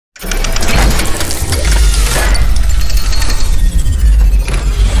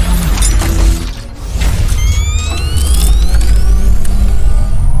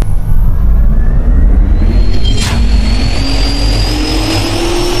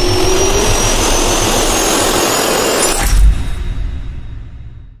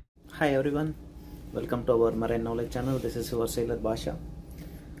everyone, welcome to our Marine Knowledge channel. This is your sailor Basha.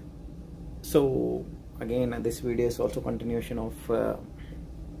 So again, this video is also continuation of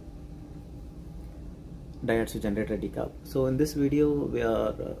Diahatsu generator decarb. So in this video we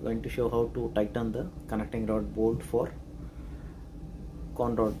are going to show how to tighten the connecting rod bolt for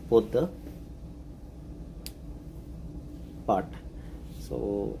con rod, both the part.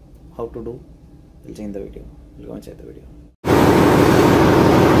 So how to do, we'll see in the video. We'll go and check the video.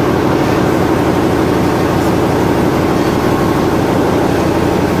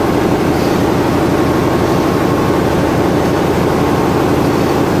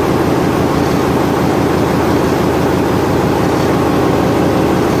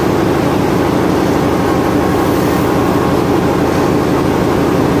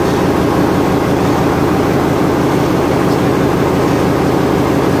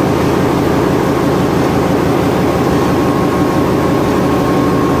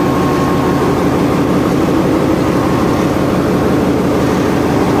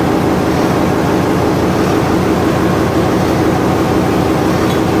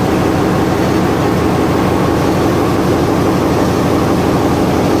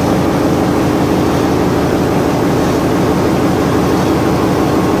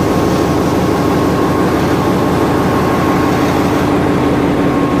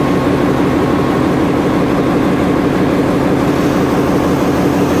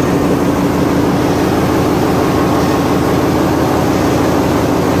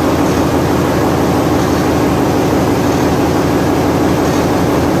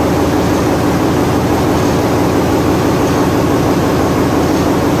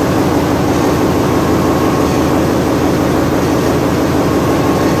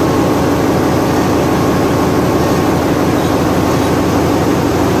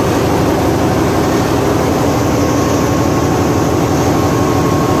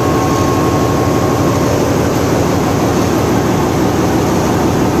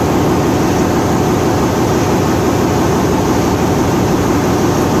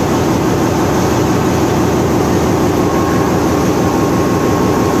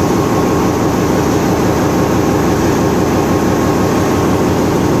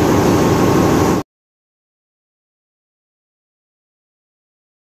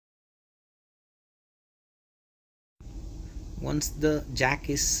 Once the jack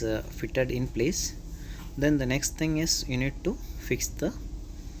is fitted in place, then the next thing is you need to fix the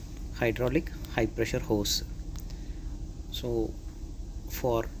hydraulic high pressure hose. So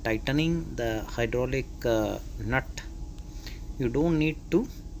for tightening the hydraulic nut, you don't need to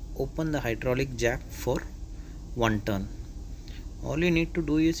open the hydraulic jack for one turn. All you need to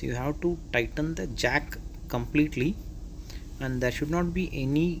do is you have to tighten the jack completely, and there should not be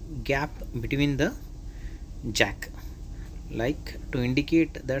any gap between the jack, like to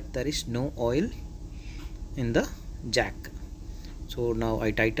indicate that there is no oil in the jack. So now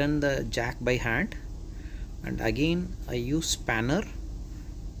I tighten the jack by hand, and again I use spanner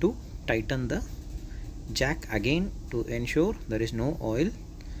to tighten the jack again to ensure there is no oil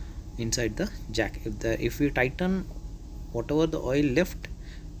inside the jack. If we tighten, whatever the oil left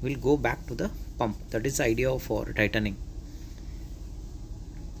will go back to the pump. That is the idea for tightening.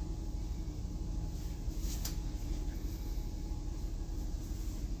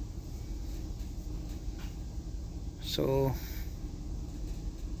 So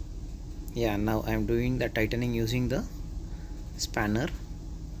yeah, now I am doing the tightening using the spanner.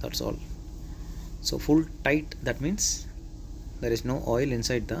 That's all. So full tight, that means there is no oil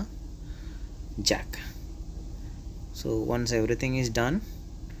inside the jack. So once everything is done,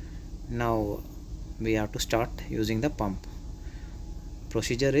 now we have to start using the pump.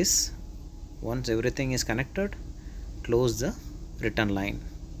 Procedure is, once everything is connected, close the return line.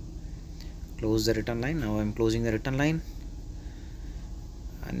 Close the return line. Now I am closing the return line,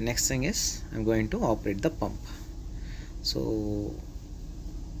 and next thing is I am going to operate the pump. So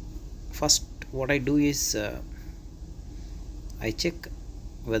first what I do is I check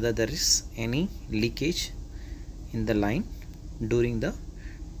whether there is any leakage in the line during the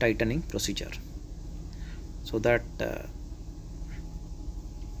tightening procedure, so that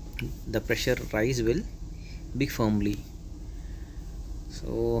the pressure rise will be firmly.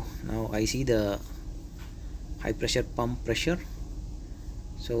 So now I see the high pressure pump pressure,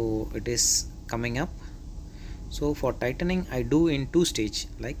 so it is coming up. So for tightening I do in two stage,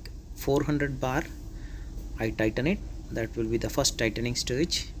 like 400 bar I tighten it. That will be the first tightening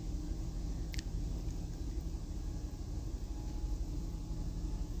stage.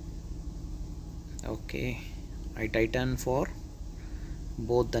 Okay, I tighten for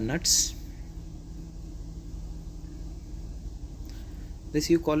both the nuts. This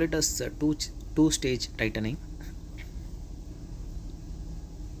you call it as two-stage tightening.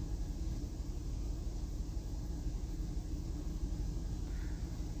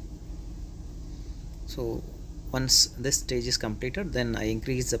 So once this stage is completed, then I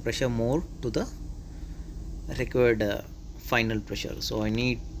increase the pressure more to the required final pressure. So I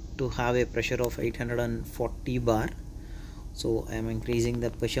need to have a pressure of 840 bar, so I am increasing the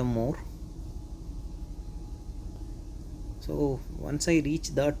pressure more. So once I reach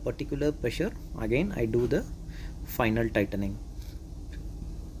that particular pressure, again I do the final tightening.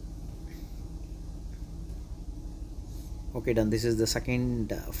 Okay, done. This is the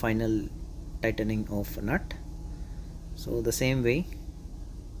second final tightening of nut. So the same way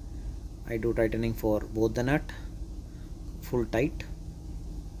I do tightening for both the nut, full tight.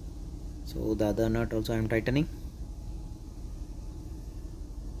 So the other nut also I am tightening.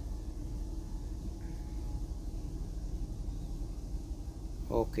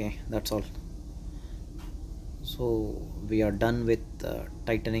 Okay, that's all. So we are done with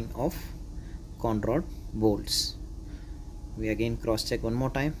tightening of con rod bolts. We again cross check one more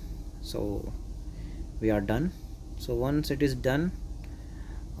time. So we are done. So once it is done,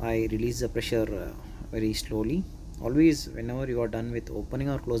 I release the pressure very slowly. Always, whenever you are done with opening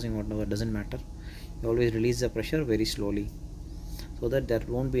or closing, whatever, doesn't matter, you always release the pressure very slowly, so that there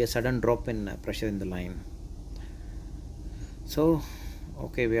won't be a sudden drop in pressure in the line. So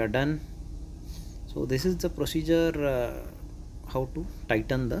okay, we are done. So this is the procedure how to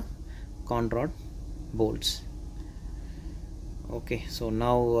tighten the con rod bolts. Okay, so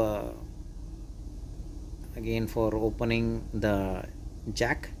now again, for opening the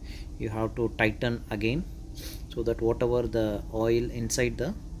jack, you have to tighten again, so that whatever the oil inside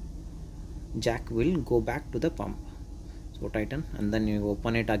the jack will go back to the pump. So tighten and then you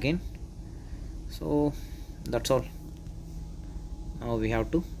open it again. So that's all. Now we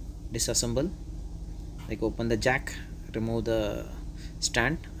have to disassemble, like open the jack, remove the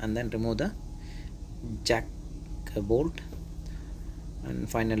stand, and then remove the jack bolt, and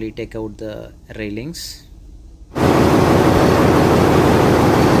finally take out the railings.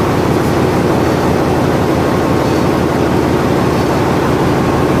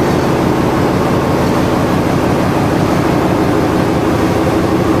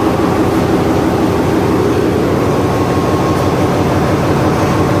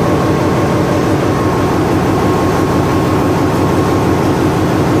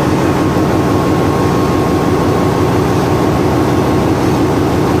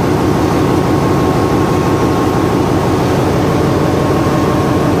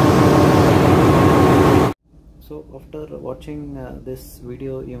 So after watching this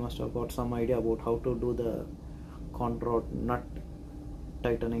video, you must have got some idea about how to do the con rod nut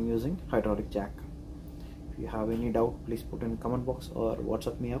tightening using hydraulic jack. If you have any doubt, please put in comment box or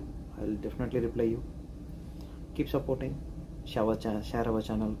WhatsApp me up. I'll definitely reply you. Keep supporting, share our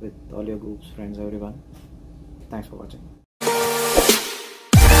channel with all your groups, friends, everyone. Thanks for watching.